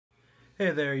Hey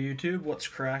there YouTube, what's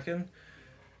cracking?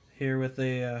 Here with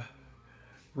a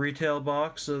retail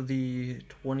box of the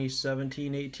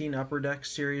 2017-18 Upper Deck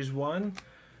Series 1.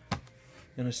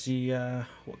 Gonna see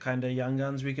what kind of young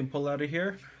guns we can pull out of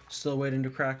here. Still waiting to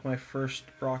crack my first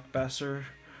Brock Boeser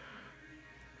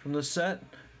from the set.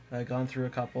 I've gone through a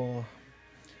couple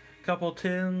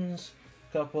tins,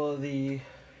 couple of the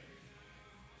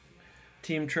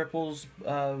Team Triples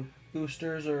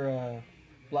boosters or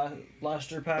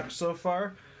blaster packs so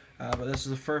far, but this is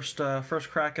the first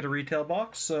crack at a retail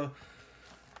box. So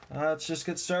let's just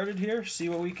get started here. See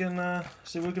what we can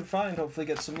find. Hopefully,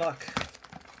 get some luck.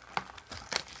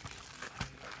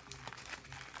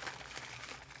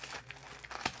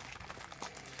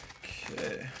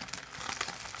 Okay.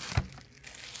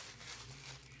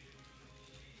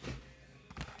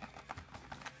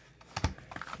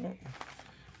 Oh,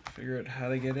 figure out how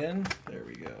to get in. There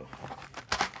we go.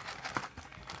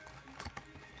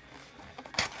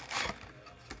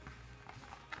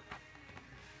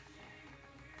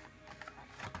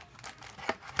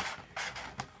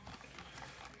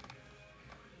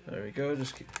 There we go,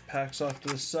 just keep the packs off to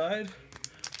the side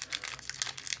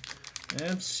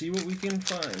and see what we can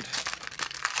find.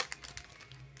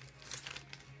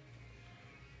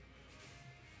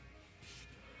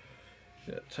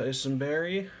 Got Tyson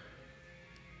Berry.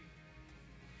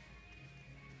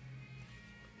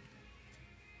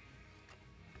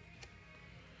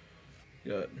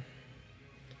 Got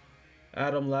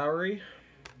Adam Lowry.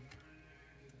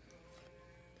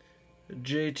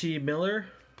 JT Miller.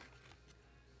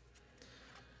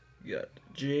 Got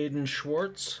Jaden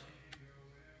Schwartz.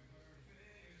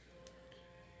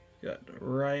 Got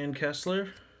Ryan Kessler.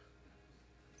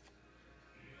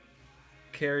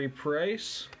 Carey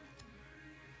Price.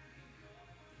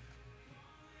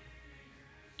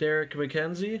 Derek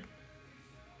McKenzie.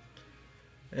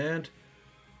 And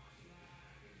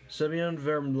Semyon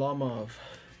Varlamov.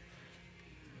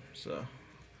 So,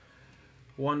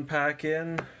 one pack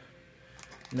in.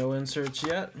 No inserts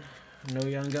yet. No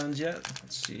young guns yet.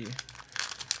 Let's see.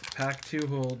 Pack 2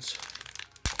 holds.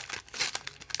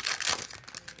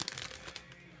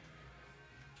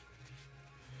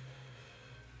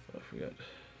 We got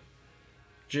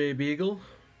Jay Beagle,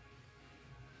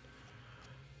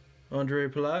 Andre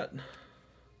Palat,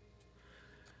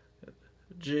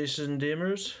 Jason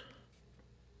Demers.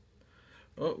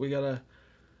 Oh, we got a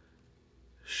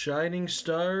Shining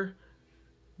Star,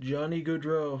 Johnny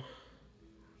Gaudreau,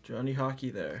 Johnny Hockey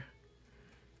there.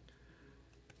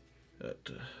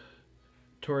 Got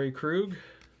Torrey Krug.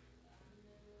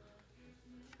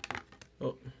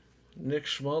 Oh, Nick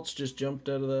Schmaltz just jumped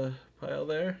out of the pile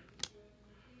there.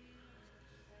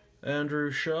 Andrew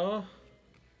Shaw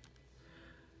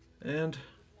and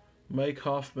Mike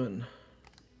Hoffman.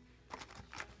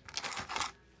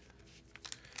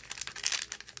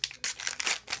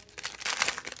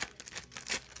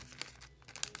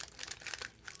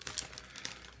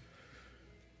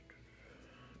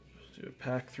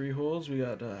 Pack 3 holes. We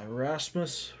got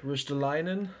Rasmus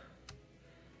Ristolainen,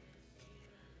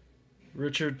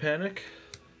 Richard Panik,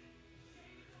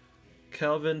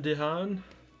 Calvin DeHaan,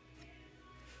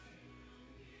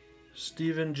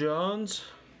 Stephen Johns,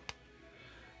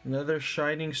 another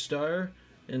Shining Star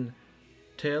in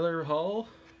Taylor Hall.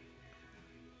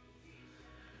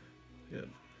 Got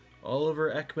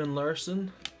Oliver Ekman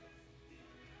Larson,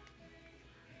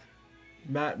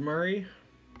 Matt Murray,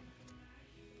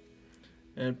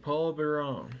 and Paul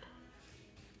Biron.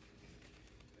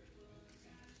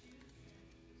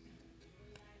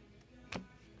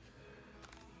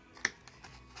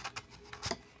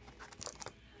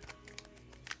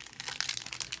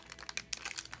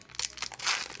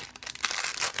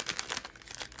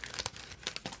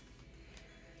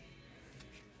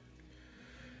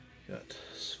 Got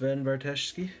Sven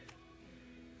Barteshki,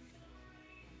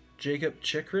 Jacob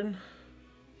Chikrin,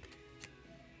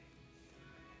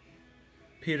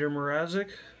 Peter Mrazek,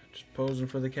 just posing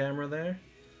for the camera there.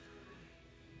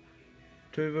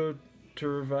 Teuvo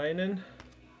Teravainen.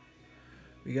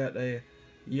 We got a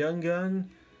Young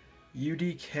Gun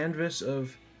UD canvas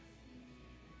of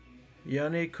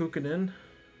Janne Kukkonen.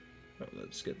 Oh,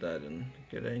 let's get that in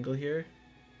good angle here.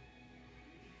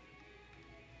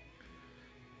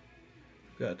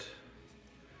 Got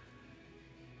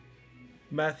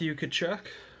Matthew Tkachuk,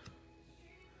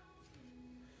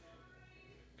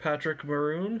 Patrick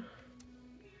Maroon,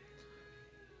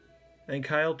 and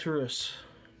Kyle Turris.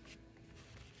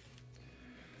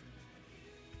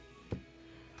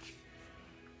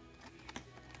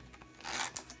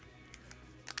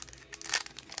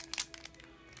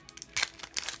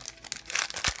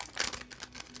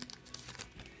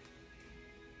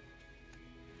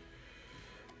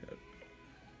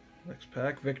 Next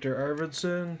pack, Victor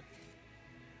Arvidsson,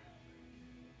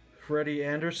 Freddie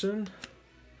Anderson,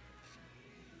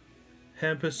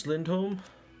 Hampus Lindholm,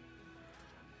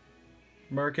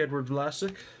 Mark-Edward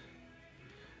Vlasic,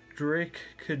 Drake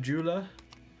Caggiula,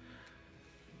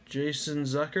 Jason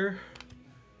Zucker,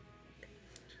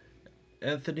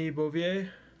 Anthony Beauvillier,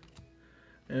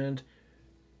 and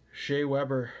Shea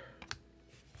Weber.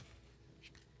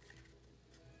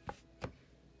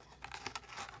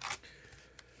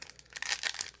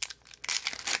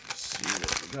 Let's see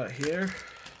what we got here.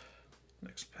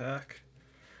 Next pack.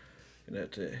 Gonna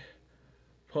have to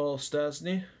Paul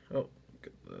Stastny. Oh,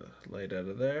 get the light out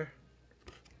of there.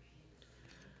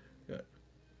 Got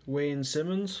Wayne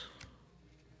Simmons,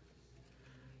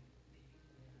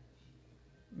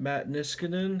 Matt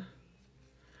Niskanen.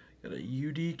 Got a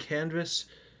UD canvas,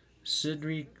 Sid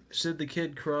the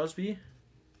Kid Crosby.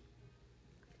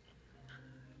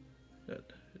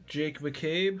 Got Jake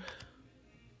McCabe.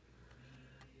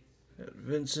 Got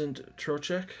Vincent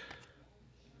Trocheck.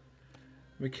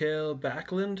 Mikhail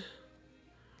Backlund.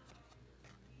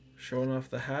 Showing off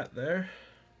the hat there.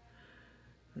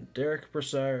 And Derek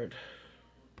Brassard.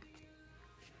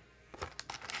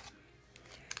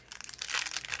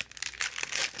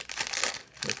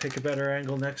 I'll pick a better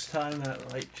angle next time.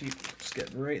 That light keeps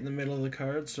getting right in the middle of the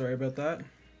card. Sorry about that.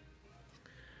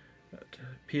 Got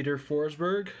Peter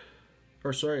Forsberg.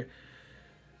 Or sorry,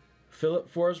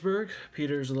 Philip Forsberg.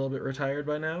 Peter's a little bit retired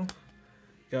by now.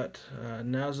 Got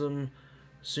Nazem,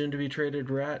 soon to be traded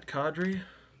Rat Kadri.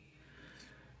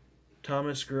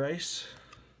 Thomas Greiss.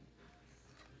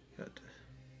 Got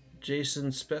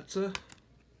Jason Spezza.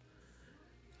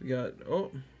 We got,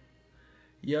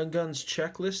 Young Guns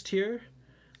checklist here.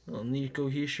 Little Nico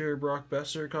Hischier, Brock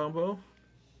Boeser combo.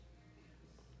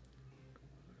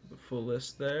 The full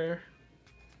list there.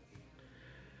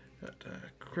 Got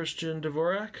Christian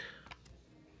Dvorak.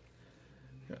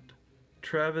 Got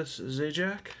Travis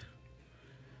Zajac.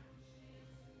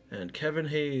 And Kevin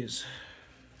Hayes.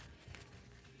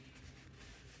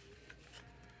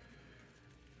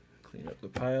 Clean up the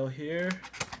pile here.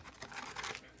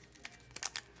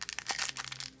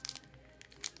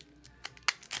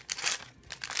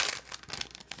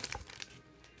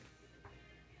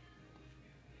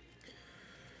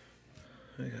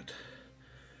 I got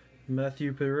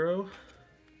Matthew Perreault.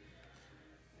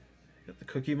 Got the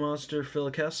Cookie Monster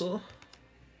Phil Kessel.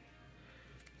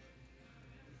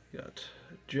 Got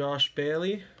Josh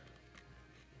Bailey.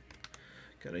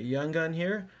 Got a young gun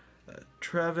here,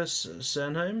 Travis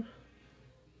Sanheim.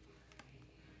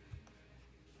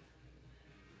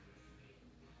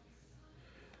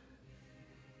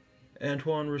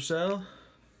 Antoine Roussel.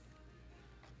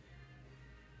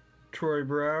 Troy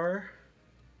Brouwer.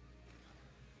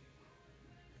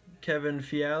 Kevin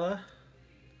Fiala,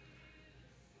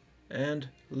 and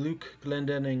Luke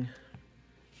Glendening.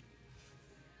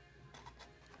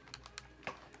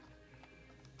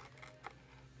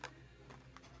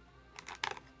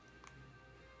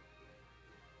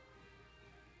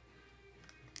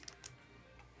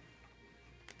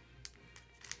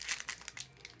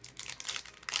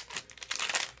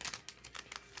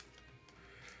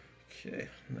 Okay,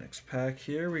 next pack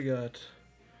here we got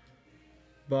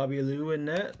Bobby Lou in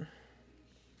net.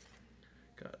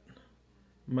 Got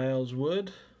Miles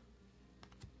Wood.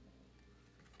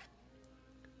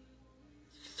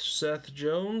 Seth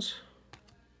Jones.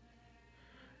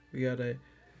 We got a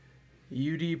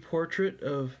UD portrait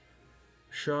of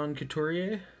Sean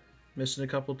Couturier. Missing a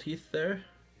couple teeth there.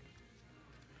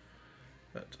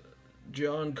 Got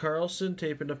John Carlson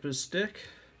taping up his stick.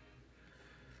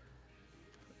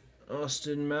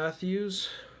 Austin Matthews.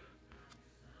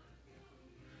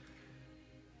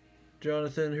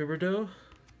 Jonathan Huberdeau,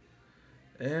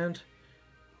 and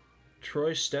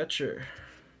Troy Stetcher.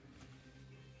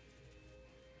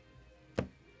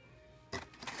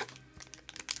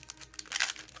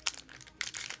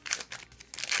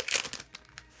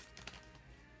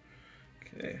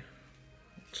 Okay,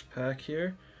 next pack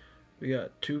here. We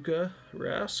got Tuukka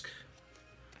Rask.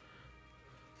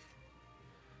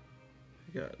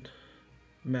 We got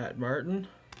Matt Martin.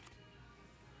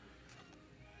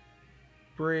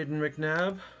 Braden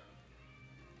McNabb,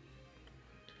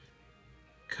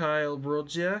 Kyle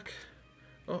Brodziak.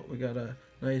 Oh, we got a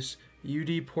nice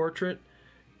UD portrait,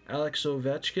 Alex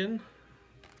Ovechkin.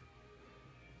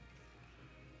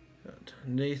 Got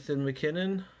Nathan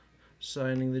McKinnon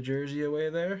signing the jersey away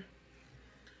there.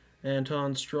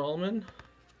 Anton Strawman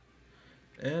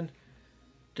and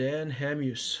Dan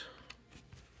Hamhuis.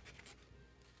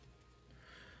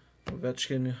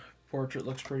 Ovechkin portrait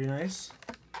looks pretty nice.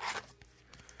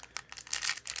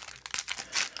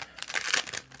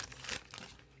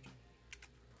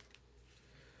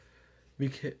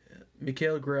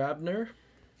 Mikhail Grabner,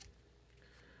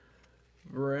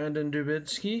 Brandon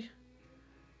Dubinsky,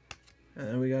 and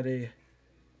then we got a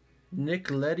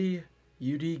Nick Leddy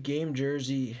UD game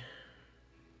jersey.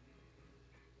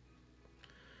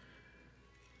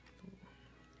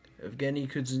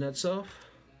 Evgeny Kuznetsov,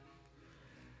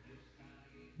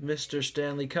 Mr.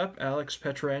 Stanley Cup, Alex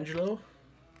Pietrangelo,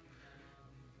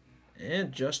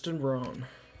 and Justin Braun.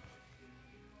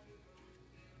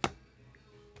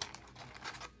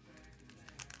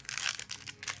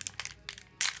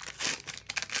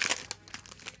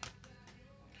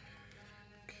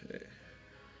 Okay.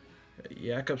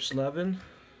 Jakub Slavin,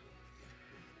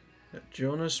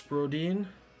 Jonas Brodin,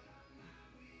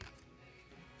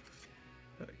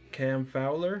 Cam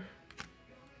Fowler,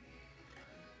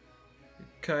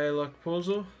 Kyle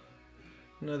Okposo,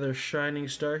 another shining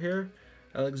star here,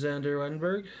 Alexander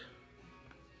Weinberg,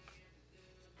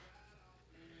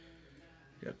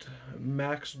 got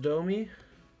Max Domi,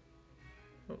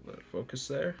 oh, that focus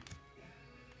there,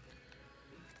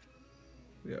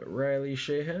 we got Riley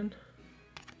Sheehan,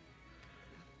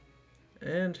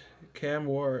 and Cam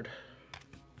Ward.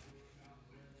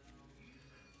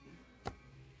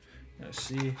 Let's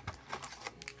see.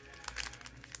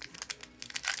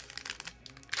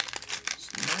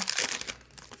 What's next?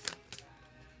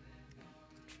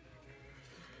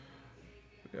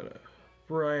 We got a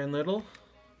Brian Little,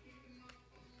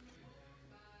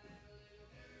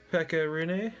 Pekka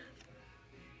Rinne,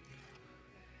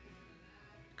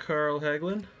 Carl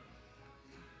Hagelin,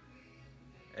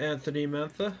 Anthony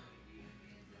Mentha,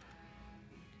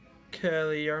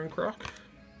 Kelly Yarncroc,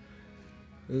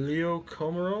 Leo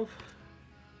Komarov,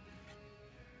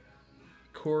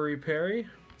 Corey Perry,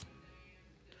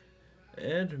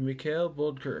 and Mikhail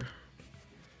Bodker.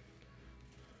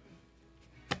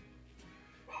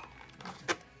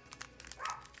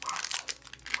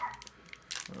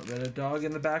 A bit of dog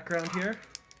in the background here.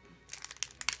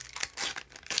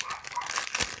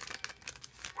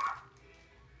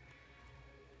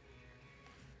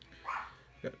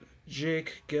 Got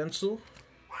Jake Gensel,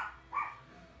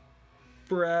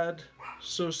 Brad,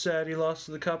 so sad he lost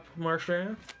to the Cup,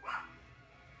 Marchand.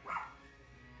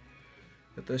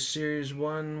 Got the Series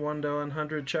 1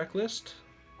 1/100 checklist.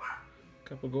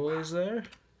 Couple goalies there.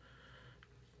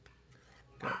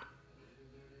 Got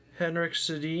Henrik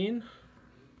Sedin.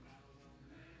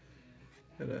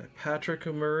 Got a Patrick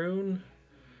Maroon,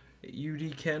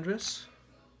 UD Canvas.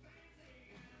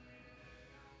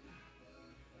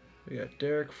 We got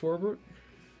Derek Forbert,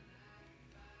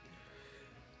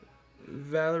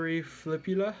 Valerie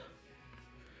Flipula,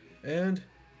 and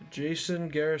Jason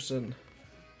Garrison.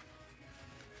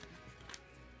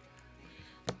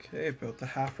 Okay, about the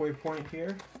halfway point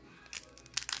here.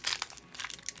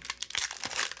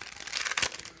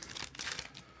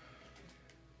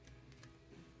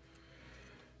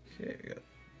 Okay, we got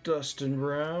Dustin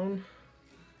Brown,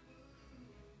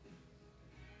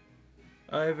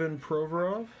 Ivan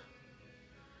Provorov.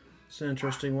 It's an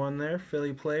interesting one there.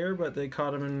 Philly player, but they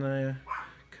caught him in the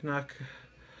Canuck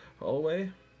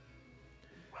hallway.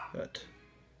 Got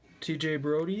TJ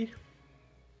Brody.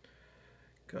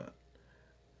 Got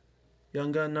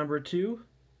Young Gun number 2,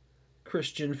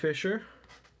 Christian Fisher.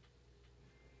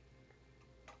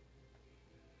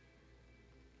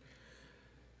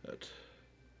 Got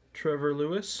Trevor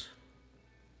Lewis.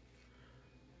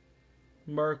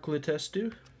 Mark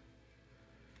Letestu.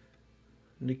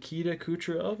 Nikita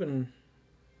Kucherov, and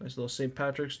nice little St.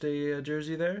 Patrick's Day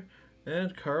jersey there.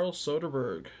 And Carl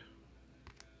Soderberg.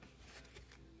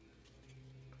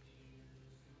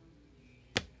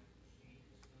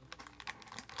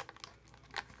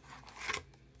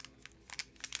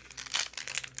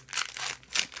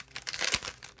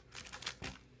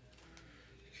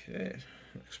 Okay,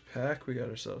 next pack we got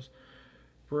ourselves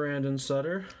Brandon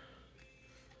Sutter,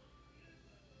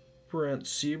 Brent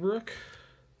Seabrook,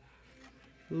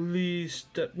 Lee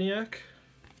Stepniak.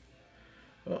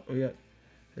 Oh, we got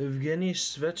Evgeny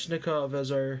Svechnikov as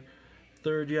our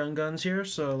third Young Guns here,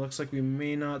 so it looks like we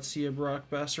may not see a Brock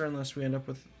Boeser unless we end up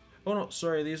with... Oh no,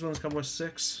 sorry, these ones come with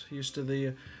 6, used to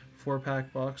the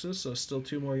 4-pack boxes, so still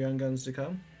 2 more Young Guns to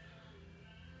come.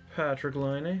 Patrick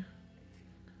Laine.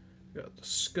 Got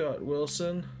Scott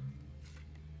Wilson,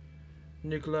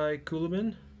 Nikolai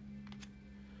Kulemin,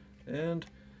 and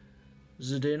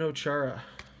Zdeno Chara.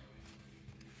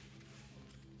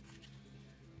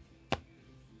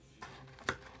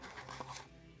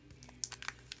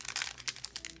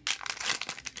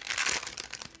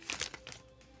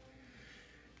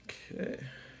 Okay.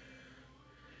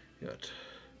 Got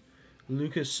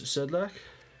Lucas Sedlak,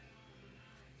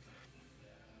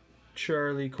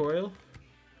 Charlie Coyle,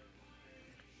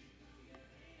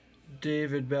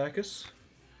 David Backus,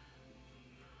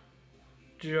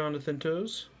 Jonathan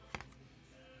Toews,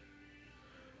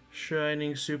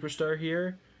 Shining Superstar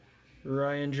here,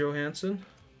 Ryan Johansson,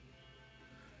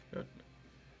 got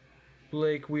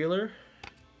Blake Wheeler,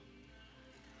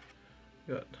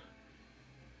 got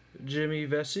Jimmy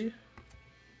Vesey,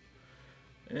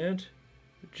 and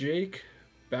Jake,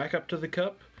 back up to the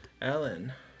cup,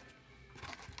 Allen.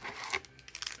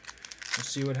 We'll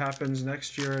see what happens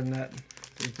next year in that.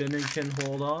 Does Binnington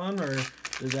hold on, or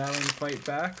does Allen fight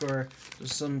back, or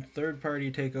does some third party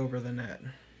take over the net?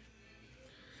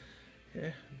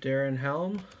 Okay, Darren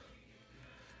Helm,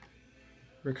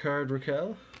 Ricard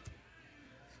Raquel,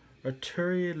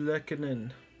 Arturi Lehkonen,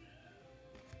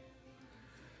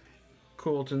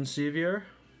 Colton Sevier,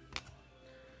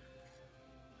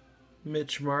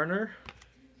 Mitch Marner,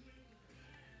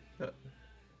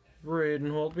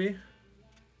 Braden Holtby,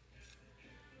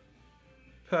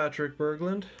 Patrick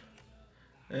Berglund,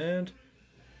 and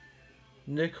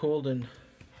Nick Holden.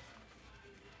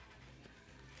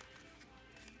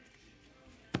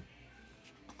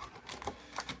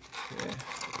 Okay,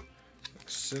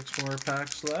 6 more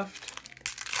packs left.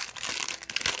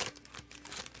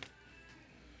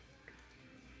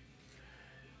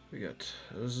 We got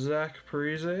Zach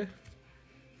Parise,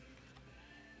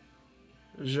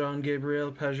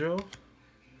 Jean-Gabriel Pajot,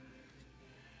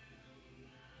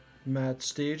 Matt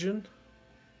Stajan,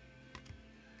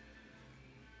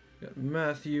 got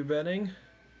Matthew Benning,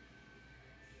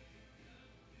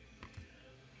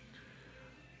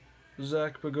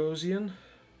 Zach Bogosian,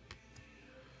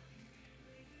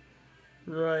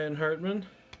 Ryan Hartman,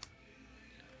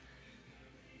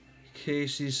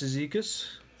 Casey Cizikas,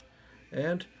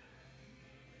 and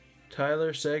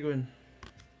Tyler Seguin.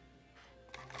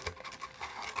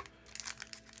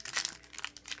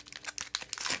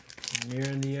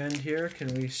 Nearing the end here,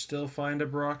 can we still find a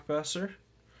Brock Boeser?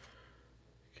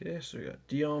 Okay, so we got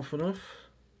Dion Phaneuf,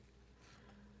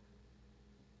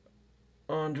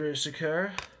 Andre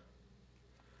Sakara,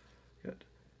 got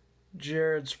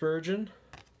Jared Spurgeon,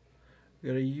 we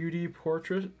got a UD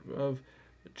portrait of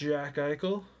Jack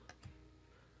Eichel,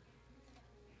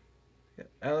 got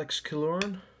Alex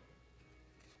Killorn,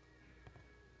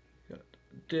 got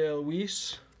Dale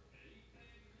Weiss,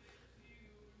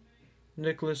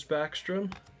 Nicholas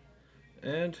Backstrom,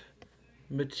 and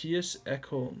Matthias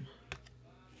Ekholm.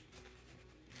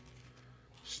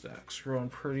 Stacks growing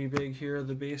pretty big here,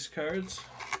 the base cards.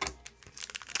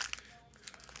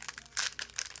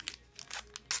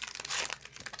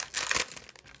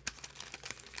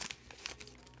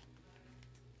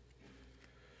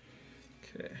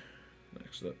 Okay,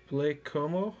 next up, Blake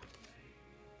Como,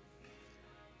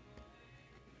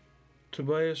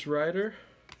 Tobias Ryder,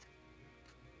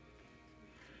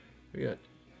 we got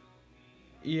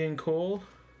Ian Cole,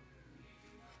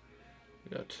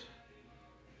 we got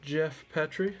Jeff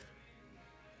Petrie,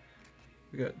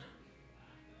 we got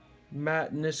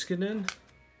Matt Niskanen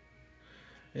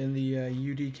in the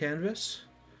UD canvas,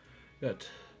 we got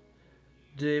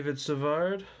David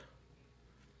Savard,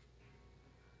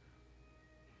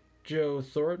 Joe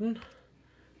Thornton,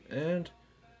 and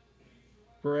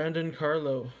Brandon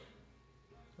Carlo.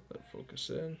 Let that focus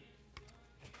in.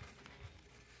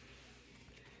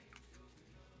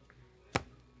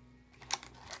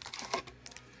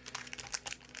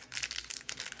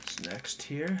 Next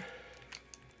here,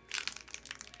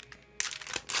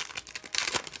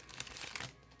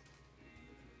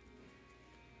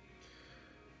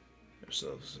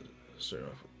 ourselves starting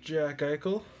off with Jack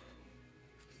Eichel,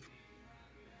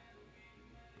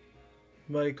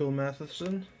 Michael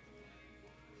Matheson,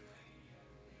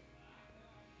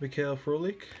 Mikhail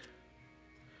Frolik,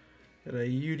 got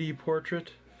a UD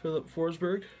portrait, Philip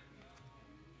Forsberg,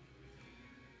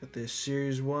 got the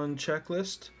Series 1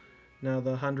 checklist. Now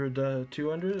the 100 to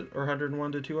 200, or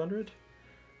 101 to 200.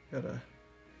 Got a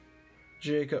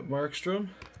Jacob Markstrom,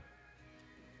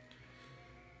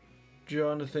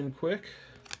 Jonathan Quick,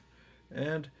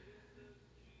 and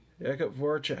Jakub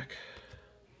Voracek.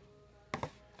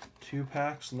 2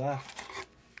 packs left.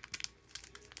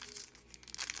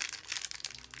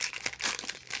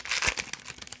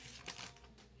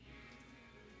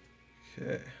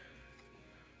 Okay.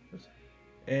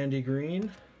 Andy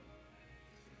Green,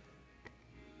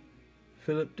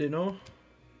 Philip Deneau,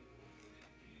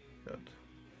 got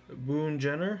Boone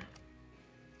Jenner,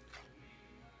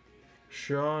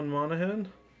 Sean Monahan,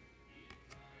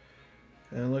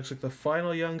 and it looks like the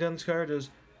final Young Guns card is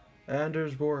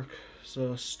Anders Bork.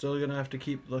 So still gonna have to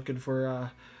keep looking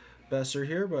for Boeser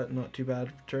here, but not too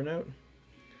bad for turnout.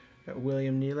 Got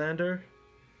William Nylander,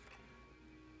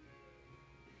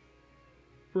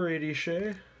 Brady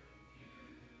Shea,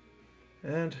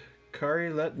 and Kari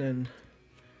Lettinen.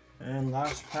 And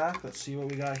last pack, let's see what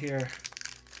we got here.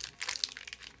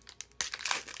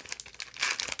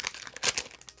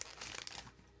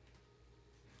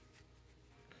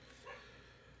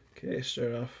 Okay,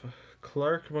 start off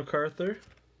Clark MacArthur,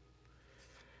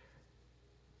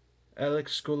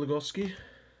 Alex Goligoski,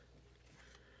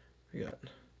 we got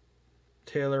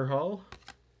Taylor Hall,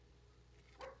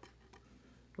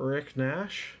 Rick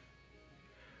Nash,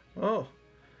 oh,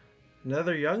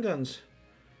 another Young Guns,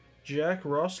 Jack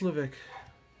Roslovic,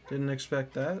 didn't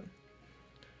expect that,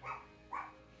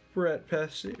 Brett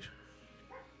Pesci,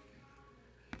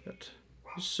 got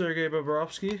Sergei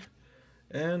Bobrovsky,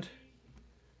 and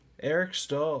Eric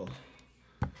Stahl.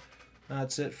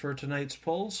 That's it for tonight's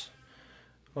pulls.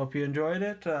 Hope you enjoyed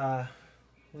it.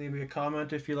 Leave me a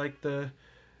comment if you like the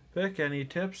pick. Any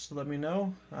tips, let me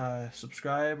know.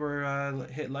 Subscribe or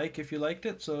hit like if you liked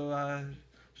it. So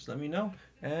just let me know.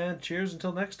 And cheers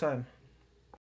until next time.